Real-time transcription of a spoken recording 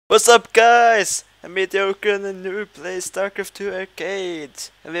What's up, guys? I'm mediocre and a noob plays StarCraft 2 Arcade,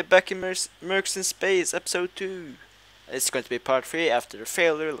 and we're back in Mercs in Space, episode 2. It's going to be part 3 after the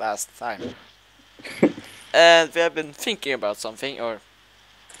failure last time. And we have been thinking about something, or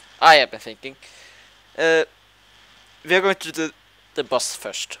I have been thinking. We are going to do the boss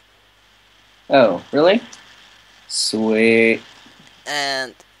first. Oh, really? Sweet.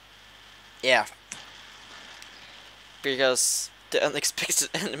 And yeah, because the unexpected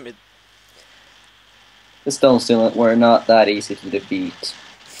enemy. The stone still were not that easy to defeat.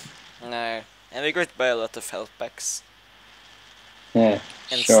 No, and we're going to buy a lot of health packs. Yeah,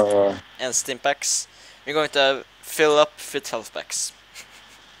 And sure. And stim packs. We're going to fill up with health packs.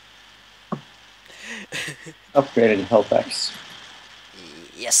 Upgraded health packs.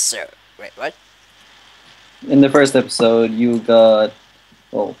 Yes, sir. Wait, what? In the first episode, you got,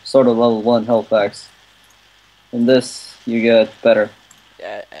 well, sort of level 1 health packs. In this, you get better.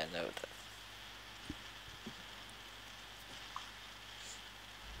 Yeah, I know that.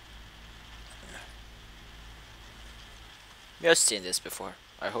 We have seen this before.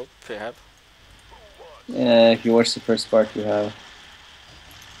 I hope we have. Yeah, if you watch the first part, you have.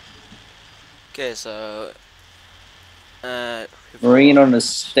 Okay, so Marine on a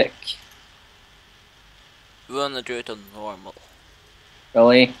stick. we wanna do it on normal.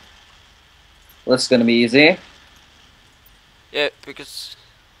 Really? That's gonna be easy. Yeah, because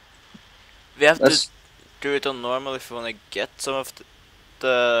we have to do it on normal if we wanna get some of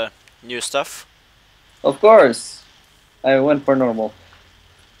the new stuff. Of course! I went for normal.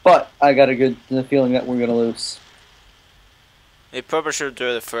 But I got a good feeling that we're gonna lose. We probably should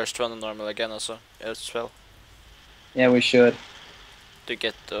do the first one on normal again also, as well. Yeah, we should. To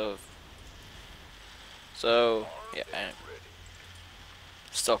get the... So, yeah,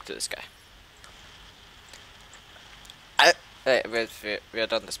 let's talk to this guy. We have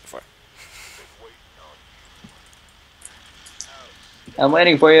done this before. I'm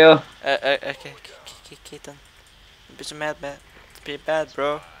waiting for you. Okay, Keaton. Don't be so mad, man. Don't be bad,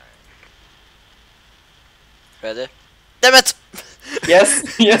 bro. Ready? Damn it!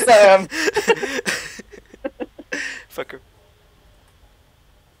 Yes, yes I am. Fucker.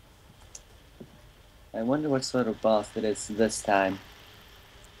 I wonder what sort of boss it is this time.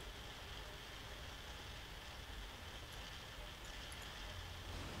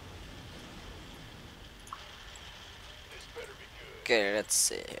 Okay, let's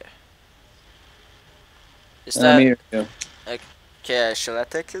see here. Is Me that... or you? Okay, shall I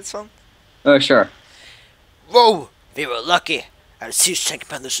take this one? Oh, sure. Whoa! We were lucky. Our siege tank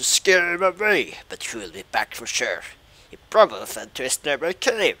managed to scare him away, but he will be back for sure. He probably fled to his nearby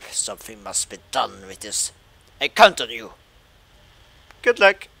cave. Something must be done with this. I count on you. Good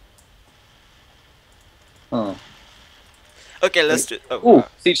luck. Oh. Okay, let's do it. Oh, Ooh,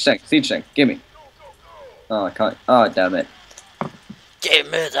 siege tank, gimme. Oh, I can't. Oh, damn it. give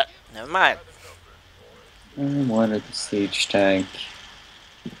me that. Never mind. I wanted the siege tank.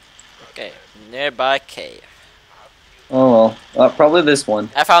 Okay, nearby cave. Oh well, probably this one.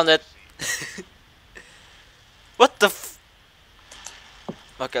 I found it. What the f...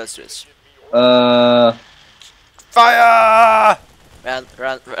 Okay, let's do this. Fire!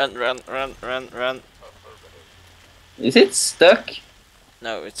 Run. Is it stuck?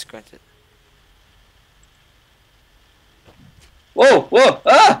 No, it's going to... Whoa!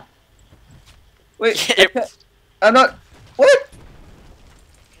 Ah! Wait, Yep. I'm not. What?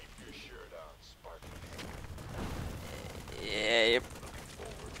 Yeah, yep.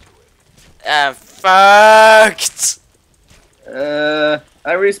 I'm fucked! I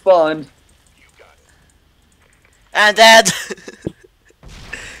respawned. I'm dead!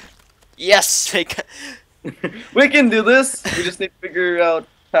 Yes, we can. We can do this. We just need to figure out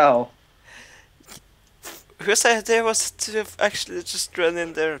how. Whose idea was to actually just run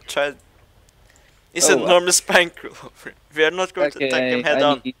in there and try... It's Oh, an enormous bankroll over it. We are not going to attack him head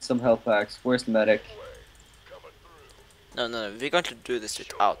I on. need some health packs. Where's the medic? No, we're going to do this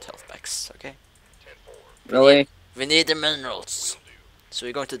without health packs, okay? Really? We need the minerals. So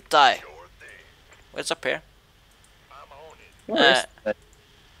we're going to die. What's up here? Where's the...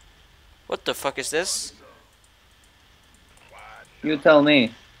 What the fuck is this? You tell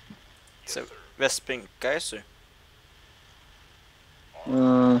me. It's a Vesping Geyser.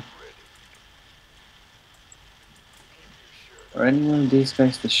 Are any one of these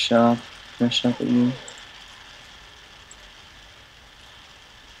guys the shop? Can I shop at you?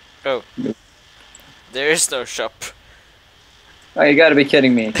 Oh. Nope. There is no shop. Oh, you gotta be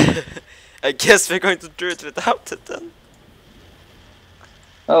kidding me. I guess we're going to do it without it then.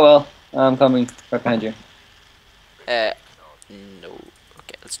 Oh well, I'm coming right behind you. No.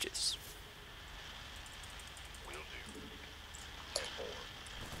 Okay, let's do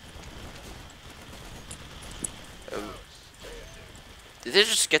Did they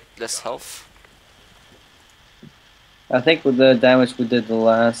just get less health? I think with the damage we did the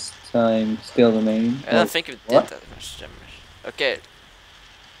last time, still remaining. I don't think it did what? that much damage. Okay.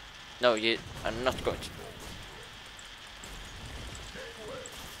 No, you are not going to.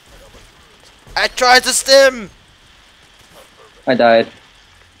 I tried to stim! I died.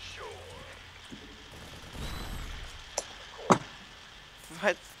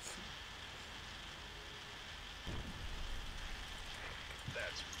 What?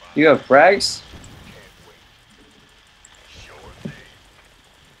 You have frags?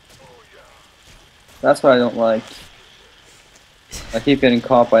 That's what I don't like. I keep getting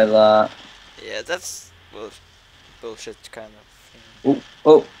caught by that. Yeah, that's bullshit kind of thing. Oh,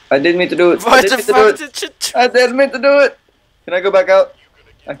 oh, I didn't mean to do it. What the fuck did you do? I didn't mean to do it. Can I go back out?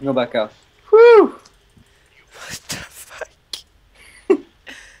 I can go back out. Whew! What the fuck?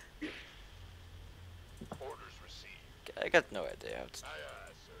 I got no idea how to.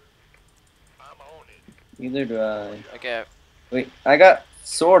 Neither do I. Okay. Wait, I got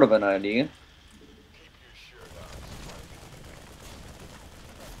sort of an idea.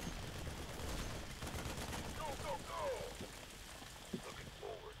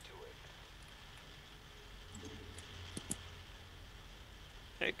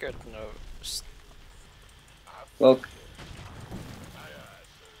 I got no. Look,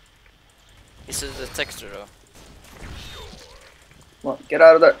 Is it the texture though? come on, get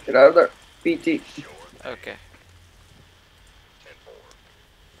out of there, get out of there. PT. Okay.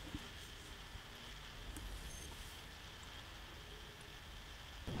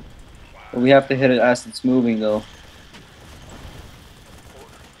 We have to hit it as it's moving though.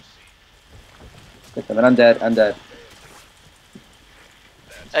 Good, then I'm dead, I'm dead.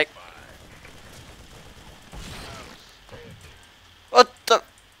 What the?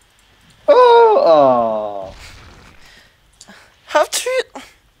 Oh! How do you?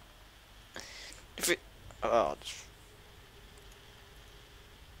 If it. Oh.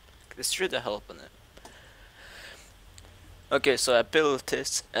 This should help on it. Okay, so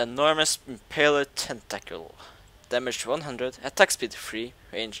abilities: enormous impaler tentacle, damage 100, attack speed 3,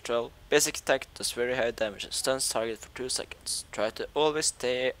 range 12, basic attack does very high damage and stuns target for 2 seconds. Try to always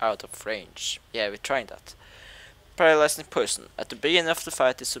stay out of range. Yeah, we're trying that. Paralyzing poison. At the beginning of the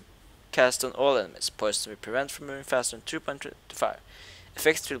fight is cast on all enemies. Poison will prevent from moving faster than 2.25.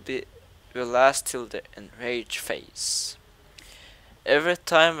 Effects will last till the enrage phase. Every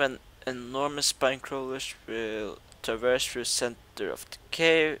time an enormous spine crawlers will traverse through the center of the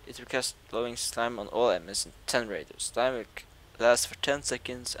cave, it will cast glowing slime on all enemies in 10 radius. Slime will last for 10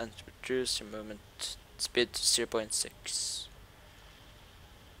 seconds and reduce your movement speed to 0.6.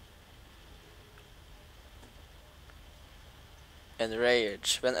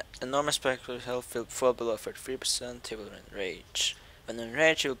 Enrage. When enormous spectral health will fall below 33%, he will enrage. When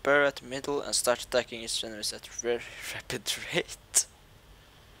enraged, he will burrow at the middle and start attacking his enemies at a very rapid rate.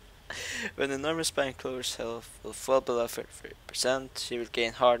 When enormous spine clover's health will fall below 33%, he will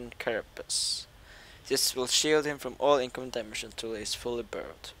gain hardened carapace. This will shield him from all incoming damage until he is fully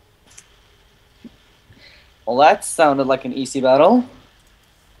burrowed. Well, that sounded like an easy battle.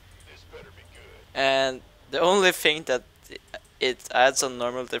 And the only thing that it adds on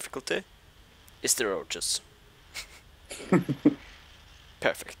normal difficulty is the roaches.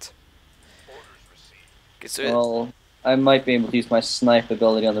 Perfect. Okay, so Well, I might be able to use my snipe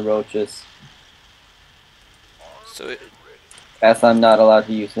ability on the roaches. As I'm not allowed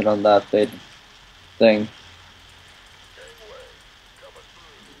to use it on that thing.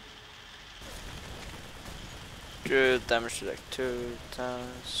 Good damage to like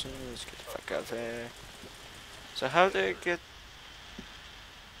 2,000. Let's get the fuck out of here. So how do I get?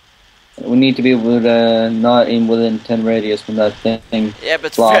 We need to be able to not aim within 10 radius from that thing. Yeah,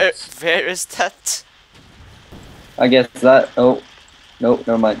 but where is that? I guess that. Oh, no,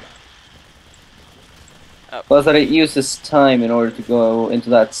 never mind. Oh. Plus, that it uses time in order to go into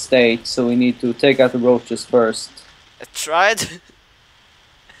that state, so we need to take out the roaches first. I tried,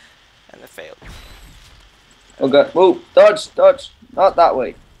 and I failed. Oh god! Whoa! Dodge! Dodge! Not that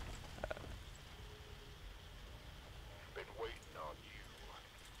way.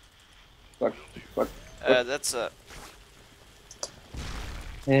 Fuck! That's a.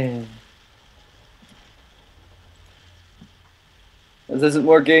 This isn't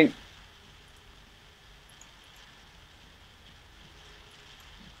working.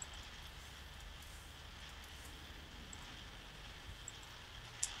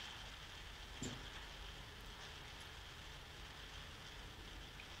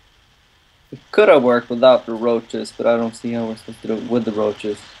 It could have worked without the roaches, but I don't see how we're supposed to do it with the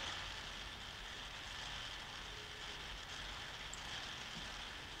roaches.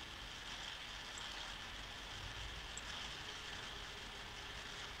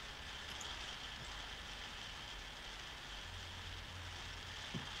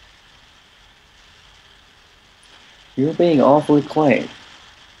 You're being awfully quiet.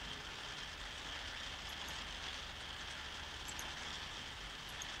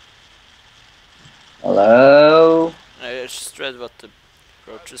 Hello? I just read what the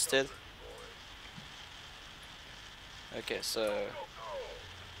roaches did. Okay, so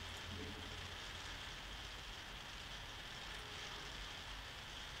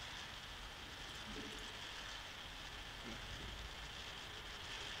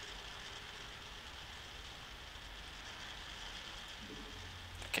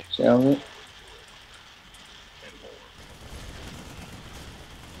okay. Shall we?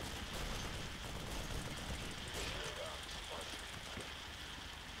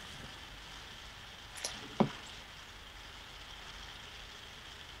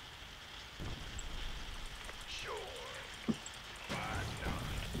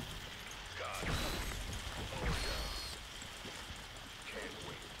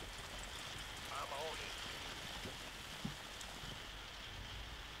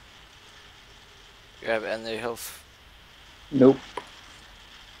 You have any health? Nope.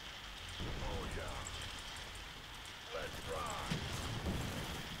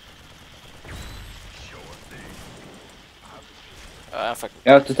 Fuck.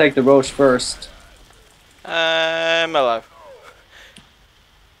 You have to take the roach first. I'm alive.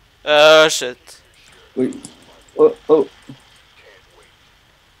 Oh shit. Wait. Oh, oh.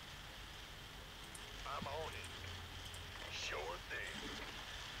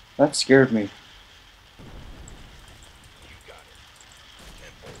 That scared me.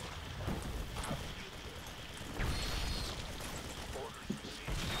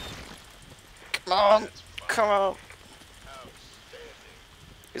 Come on! Come on!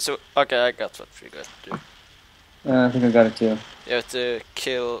 So, okay, I got what we got to do. I think I got it too. You have to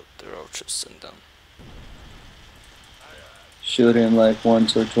kill the roaches and then... Shoot him like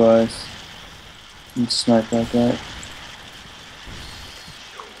once or twice. And snipe like that.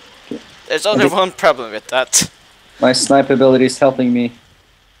 There's only one problem with that. My snipe ability is helping me.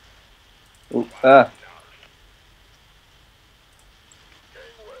 Ooh, ah.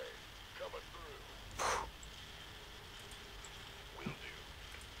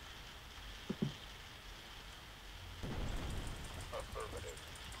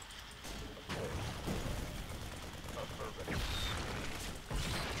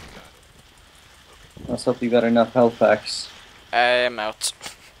 Let's hope you got enough health packs. I am out.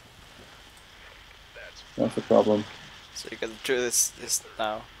 That's the problem. So you gotta do this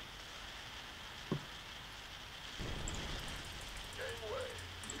now.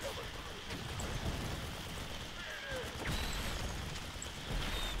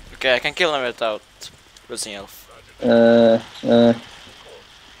 Okay, I can kill him without losing health.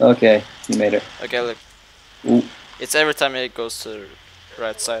 Okay, you made it. Okay, look. Ooh. It's every time it goes to the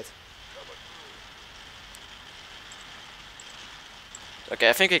right side. Okay,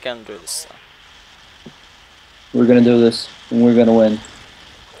 I think we can do this now. We're gonna do this, and we're gonna win.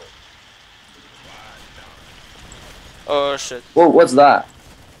 Oh shit. Whoa, what's that?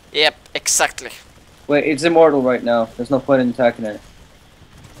 Yep, exactly. Wait, it's immortal right now. There's no point in attacking it.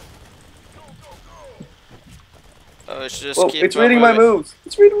 Oh, we should just Whoa, keep it's on reading my moving. moves!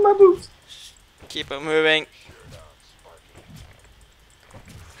 It's reading my moves! Keep on moving.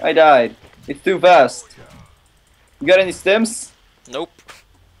 I died. It's too fast. You got any stims? Nope.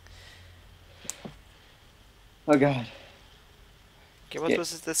 Oh god. Okay, what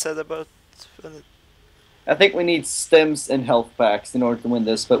was it that said about... I think we need stims and health packs in order to win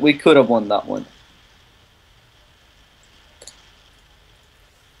this, but we could have won that one.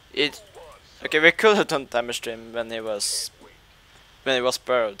 Okay, we could have done damage to him when he was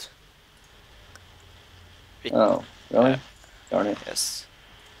burrowed. Oh, really? Yeah. Darn it. Yes.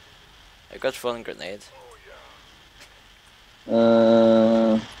 I got one grenade.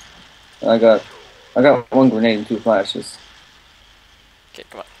 I got one grenade and 2 flashes. Okay,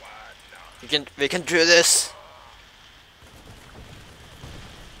 come on. We can do this.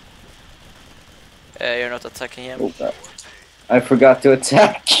 You're not attacking him. Oh, God. I forgot to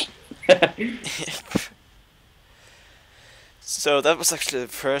attack. So that was actually the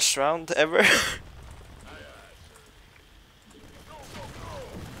first round ever.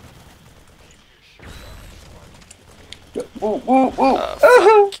 Whoa, whoa, whoa!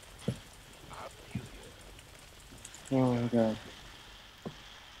 Fuck. Oh my god.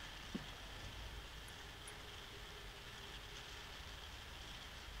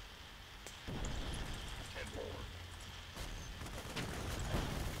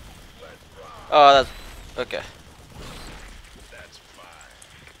 Oh, that's okay.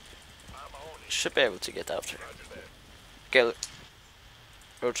 Should be able to get after. Okay, look.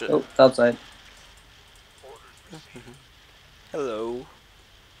 Roger. Oh, outside. Hello.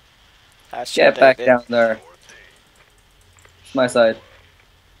 How's your Get day back been? down there. It's my side.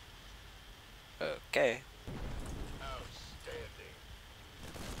 Okay.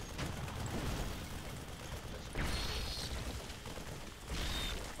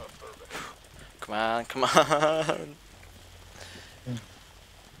 Come on, come on.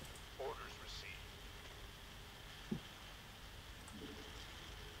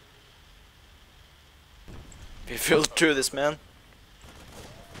 We filled through this, man.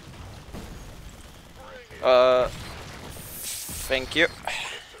 Thank you.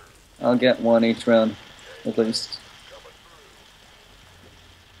 I'll get one each round, at least.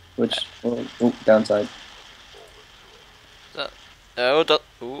 Which, oh, downside.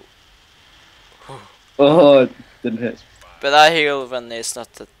 Ooh. Oh, it didn't hit. But I heal when it's not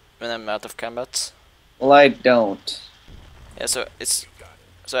when I'm out of combat. Well, I don't. Yeah, so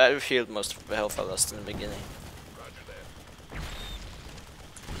I've healed most of the health I lost in the beginning.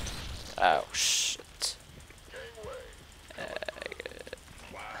 Oh shit.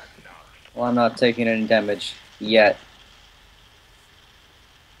 Well, I'm not taking any damage yet.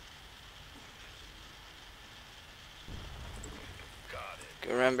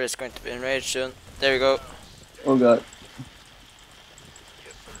 Remember, it's going to be enraged soon. There we go. Oh god.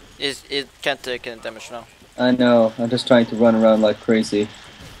 It can't take any damage now. I know, I'm just trying to run around like crazy.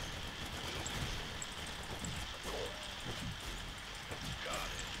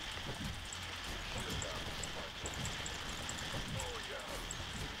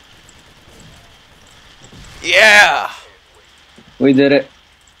 Yeah! We did it.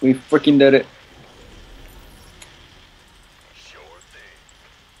 We freaking did it.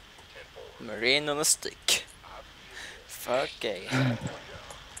 Marine on a stick. Okay.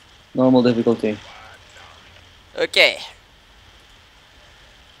 Normal difficulty. Okay.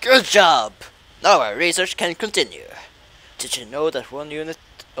 Good job! Now our research can continue. Did you know that 1 unit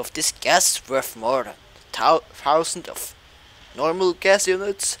of this gas is worth more than 1,000 of normal gas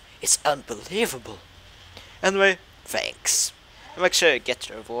units? It's unbelievable. Anyway, thanks. And make sure you get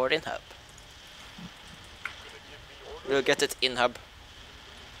your reward in hub. We'll get it in hub.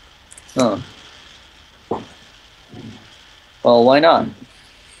 Oh. Well, why not?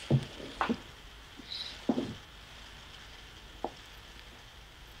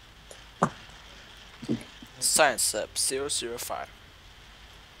 Science Sub 005.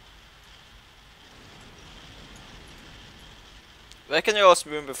 Where can you also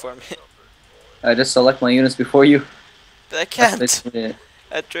move before me? I just select my units before you. But I That's can't. basically it.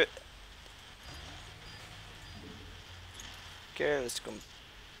 Okay, let's go.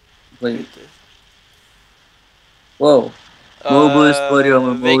 Wait. Whoa. Mobile body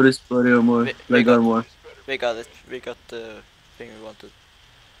armor, mobile body armor, leg armor. We got it. We got the thing we wanted.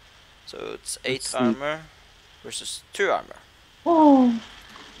 So it's 8 Let's see. armor versus 2 armor. Oh.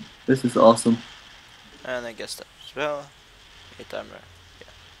 This is awesome. And I guess that as well. 8 armor. Yeah.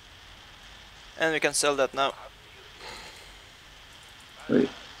 And we can sell that now. Wait.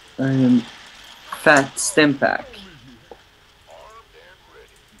 I am fat stem pack.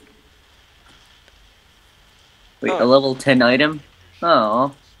 Wait, Oh. a level 10 item?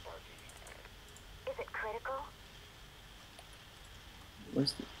 Oh. Is it critical?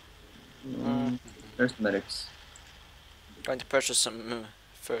 Where's the... There's the medics. Going to purchase some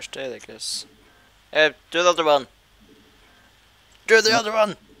first aid, I guess. Do the other one. Do the other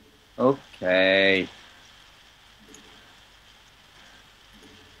one. Okay.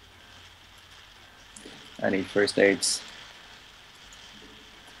 I need first aids.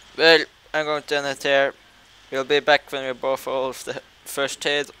 Well, I'm going to end it here. We'll be back when we're both all of the first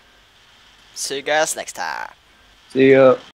aid. See you guys next time. See ya.